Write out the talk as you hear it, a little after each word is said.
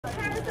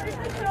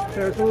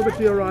Paris, a little bit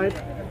to your right.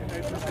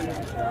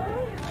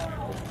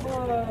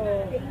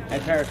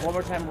 And Paris, one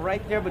more time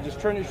right there, but just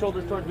turn your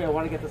shoulders towards me. I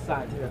want to get the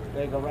side.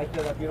 There you go, right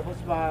there, that beautiful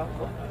smile.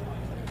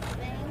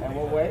 And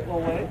we'll wait.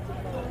 We're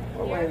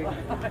waiting.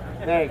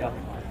 There you go.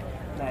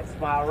 That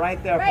smile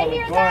right there. Right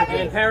here, gorgeous.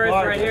 and Paris,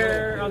 gorgeous. right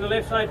here on the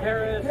left side,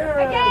 Paris.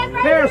 Again,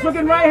 right Paris, here.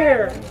 looking right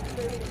here.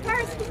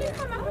 Paris, can you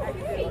come out?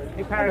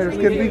 Hey, Paris,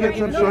 can we get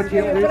some shots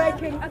here, please?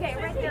 Okay,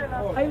 right there.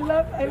 I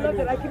love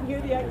that I can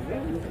hear the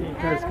accent.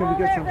 Paris, can we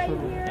get some right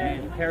shots? here.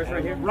 And Paris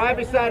right here. Right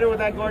beside her with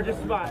that gorgeous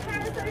smile.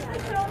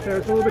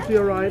 Paris, a little bit to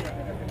your right.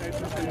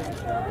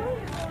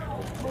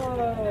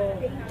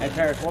 And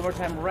Paris, one more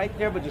time right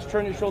there, but just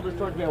turn your shoulders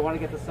towards me. I want to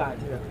get the side.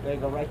 There you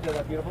go, right there,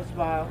 that beautiful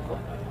smile.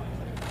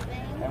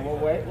 And we'll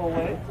wait.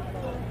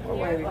 We're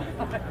waiting.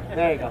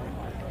 There you go.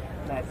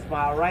 That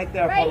smile right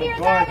there. Right here,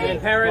 gorgeous. And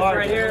Paris, gorgeous.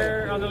 right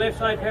here on the left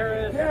side,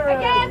 Paris.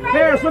 Again, right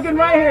Paris, here. looking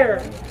right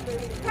here.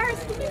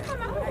 Paris, can you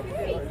come out?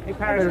 Hey,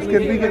 Paris,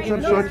 can we get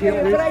some shots here,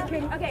 please?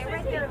 Okay,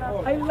 right there.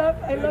 I love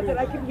that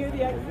I can hear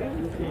the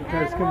accent.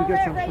 Paris, can we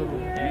get some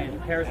shots?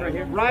 And Paris right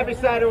here. Right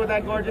beside her with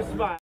that gorgeous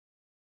smile.